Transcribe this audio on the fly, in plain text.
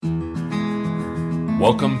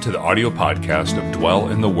Welcome to the audio podcast of Dwell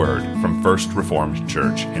in the Word from First Reformed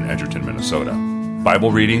Church in Edgerton, Minnesota. Bible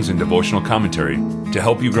readings and devotional commentary to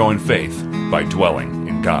help you grow in faith by dwelling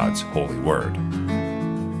in God's holy Word.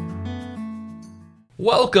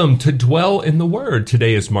 Welcome to Dwell in the Word.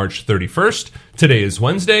 Today is March 31st. Today is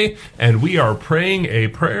Wednesday, and we are praying a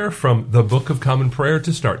prayer from the Book of Common Prayer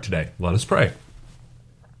to start today. Let us pray.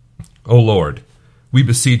 O Lord, we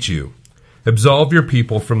beseech you, absolve your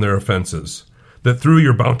people from their offenses, that through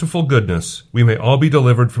your bountiful goodness we may all be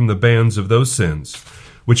delivered from the bands of those sins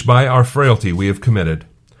which by our frailty we have committed.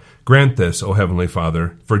 Grant this, O Heavenly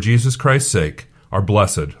Father, for Jesus Christ's sake, our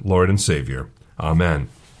blessed Lord and Savior. Amen.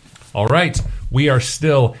 All right, we are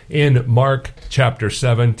still in Mark chapter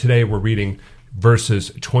 7. Today we're reading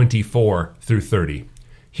verses 24 through 30.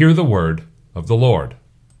 Hear the word of the Lord.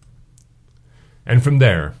 And from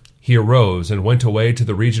there he arose and went away to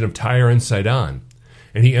the region of Tyre and Sidon.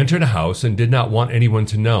 And he entered a house and did not want anyone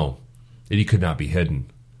to know that he could not be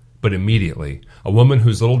hidden. But immediately a woman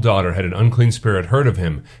whose little daughter had an unclean spirit heard of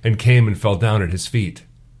him and came and fell down at his feet.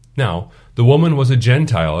 Now the woman was a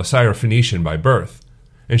Gentile, a Syrophoenician by birth,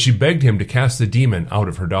 and she begged him to cast the demon out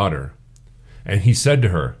of her daughter. And he said to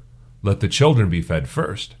her, Let the children be fed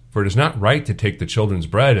first, for it is not right to take the children's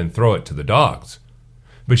bread and throw it to the dogs.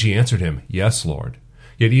 But she answered him, Yes, Lord.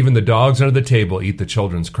 Yet even the dogs under the table eat the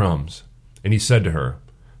children's crumbs. And he said to her,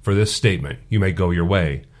 For this statement you may go your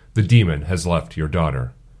way. The demon has left your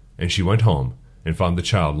daughter. And she went home and found the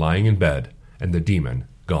child lying in bed and the demon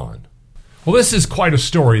gone. Well, this is quite a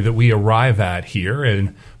story that we arrive at here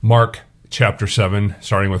in Mark chapter 7,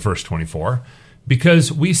 starting with verse 24,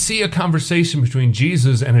 because we see a conversation between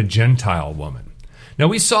Jesus and a Gentile woman. Now,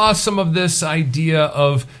 we saw some of this idea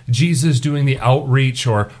of Jesus doing the outreach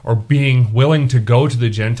or being willing to go to the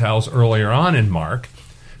Gentiles earlier on in Mark.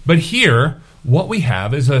 But here, what we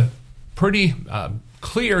have is a pretty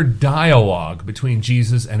clear dialogue between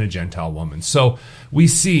Jesus and a Gentile woman. So we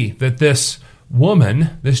see that this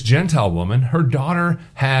woman, this Gentile woman, her daughter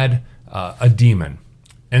had a demon.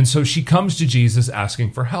 And so she comes to Jesus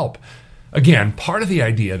asking for help. Again, part of the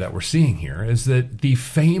idea that we're seeing here is that the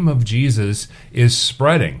fame of Jesus is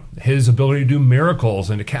spreading. His ability to do miracles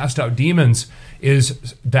and to cast out demons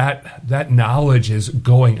is that knowledge is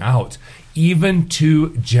going out, even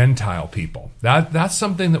to Gentile people. That's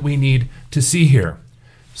something that we need to see here.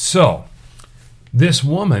 So, this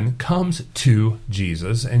woman comes to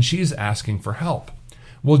Jesus and she's asking for help.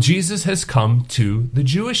 Well, Jesus has come to the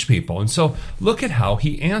Jewish people. And so look at how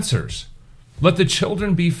he answers. Let the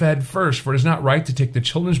children be fed first, for it is not right to take the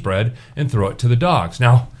children's bread and throw it to the dogs.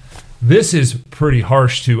 Now, this is pretty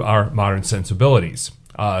harsh to our modern sensibilities.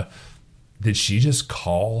 Did she just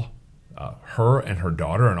call her and her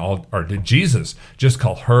daughter and all, or did Jesus just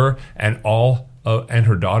call her and all and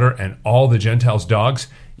her daughter and all the Gentiles dogs?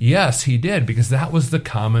 Yes, he did, because that was the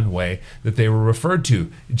common way that they were referred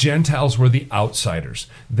to. Gentiles were the outsiders.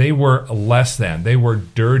 They were less than. They were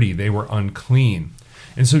dirty. They were unclean.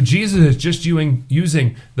 And so Jesus is just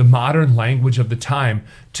using the modern language of the time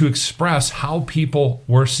to express how people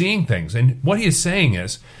were seeing things. And what he is saying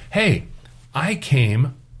is, hey, I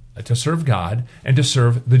came to serve God and to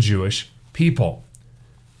serve the Jewish people.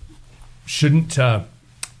 Shouldn't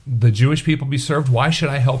the Jewish people be served? Why should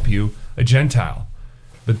I help you, a Gentile?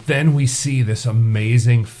 But then we see this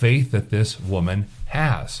amazing faith that this woman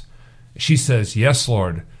has. She says, Yes,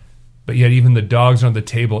 Lord, but yet even the dogs on the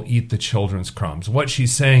table eat the children's crumbs. What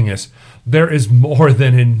she's saying is, there is more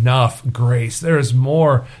than enough grace. There is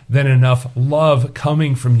more than enough love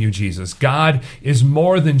coming from you, Jesus. God is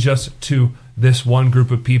more than just to this one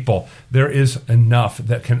group of people. There is enough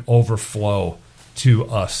that can overflow to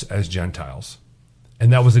us as Gentiles.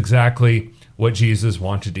 And that was exactly what Jesus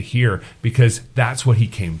wanted to hear, because that's what he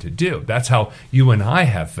came to do. That's how you and I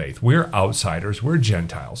have faith. We're outsiders. We're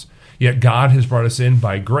Gentiles. Yet God has brought us in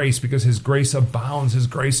by grace, because his grace abounds. His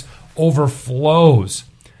grace overflows.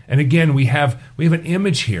 And again, we have an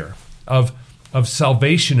image here of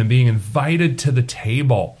salvation and being invited to the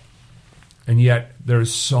table. And yet there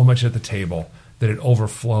is so much at the table that it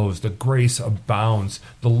overflows. The grace abounds.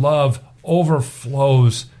 The love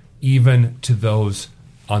overflows even to those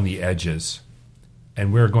on the edges.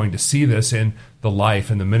 And we're going to see this in the life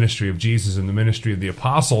and the ministry of Jesus and the ministry of the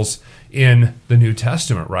apostles in the New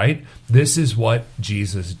Testament, right? This is what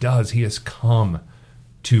Jesus does. He has come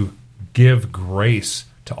to give grace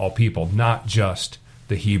to all people, not just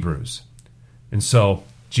the Hebrews. And so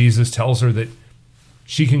Jesus tells her that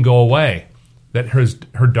she can go away, that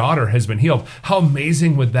her daughter has been healed. How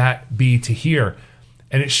amazing would that be to hear?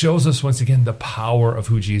 And it shows us once again the power of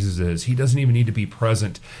who Jesus is. He doesn't even need to be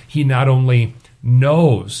present. He not only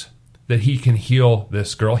knows that he can heal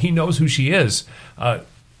this girl. He knows who she is.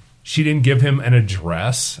 She didn't give him an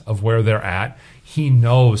address of where they're at. He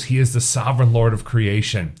knows he is the sovereign Lord of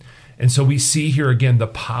creation. And so we see here again the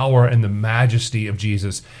power and the majesty of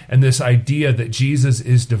Jesus, and this idea that Jesus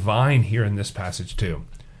is divine here in this passage too.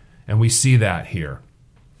 And we see that here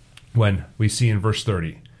when we see in verse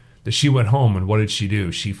 30 that she went home, and what did she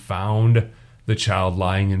do? She found the child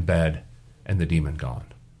lying in bed and the demon gone.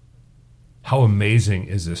 How amazing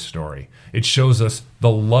is this story? It shows us the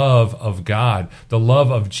love of God, the love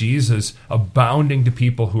of Jesus abounding to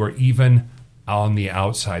people who are even on the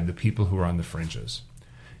outside, the people who are on the fringes.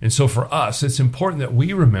 And so for us, it's important that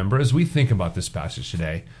we remember, as we think about this passage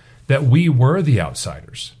today, that we were the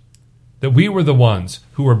outsiders, that we were the ones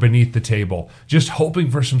who were beneath the table, just hoping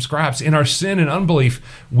for some scraps. In our sin and unbelief,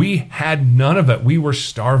 we had none of it. We were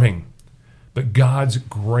starving. But God's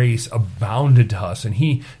grace abounded to us, and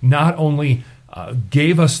he not only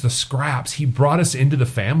gave us the scraps, he brought us into the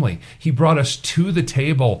family. He brought us to the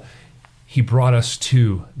table. He brought us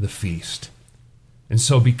to the feast. And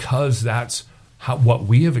so because that's what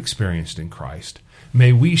we have experienced in Christ,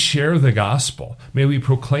 may we share the gospel. May we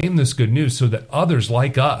proclaim this good news so that others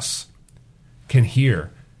like us can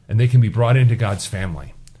hear and they can be brought into God's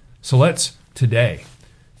family. So let's today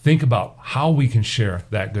think about how we can share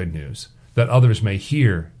that good news, that others may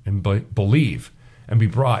hear and believe and be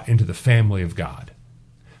brought into the family of God.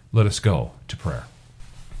 Let us go to prayer.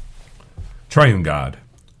 Triune God,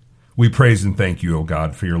 we praise and thank you, O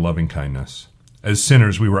God, for your loving kindness. As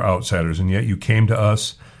sinners, we were outsiders, and yet you came to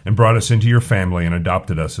us and brought us into your family and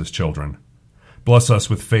adopted us as children. Bless us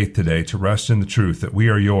with faith today to rest in the truth that we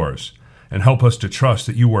are yours, and help us to trust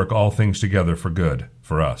that you work all things together for good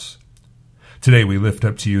for us. Today we lift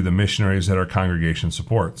up to you the missionaries that our congregation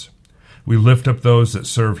supports. We lift up those that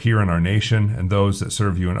serve here in our nation and those that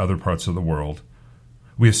serve you in other parts of the world.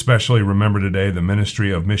 We especially remember today the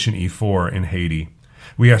ministry of Mission E4 in Haiti.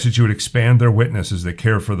 We ask that you would expand their witness as they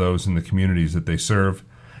care for those in the communities that they serve,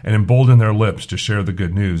 and embolden their lips to share the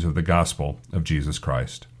good news of the gospel of Jesus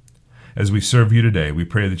Christ. As we serve you today, we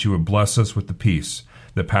pray that you would bless us with the peace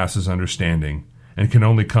that passes understanding and can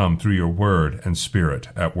only come through your word and spirit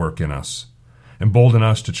at work in us. Embolden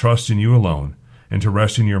us to trust in you alone and to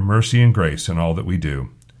rest in your mercy and grace in all that we do.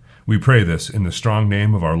 We pray this in the strong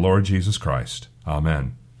name of our Lord Jesus Christ.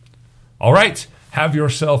 Amen. All right, have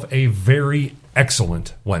yourself a very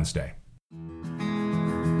excellent Wednesday.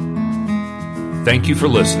 Thank you for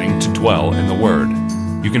listening to Dwell in the Word.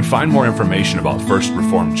 You can find more information about First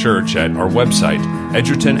Reformed Church at our website,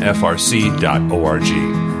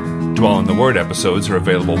 edgertonfrc.org. Dwell in the Word episodes are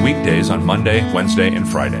available weekdays on Monday, Wednesday, and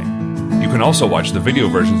Friday. You can also watch the video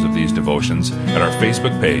versions of these devotions at our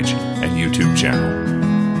Facebook page and YouTube channel.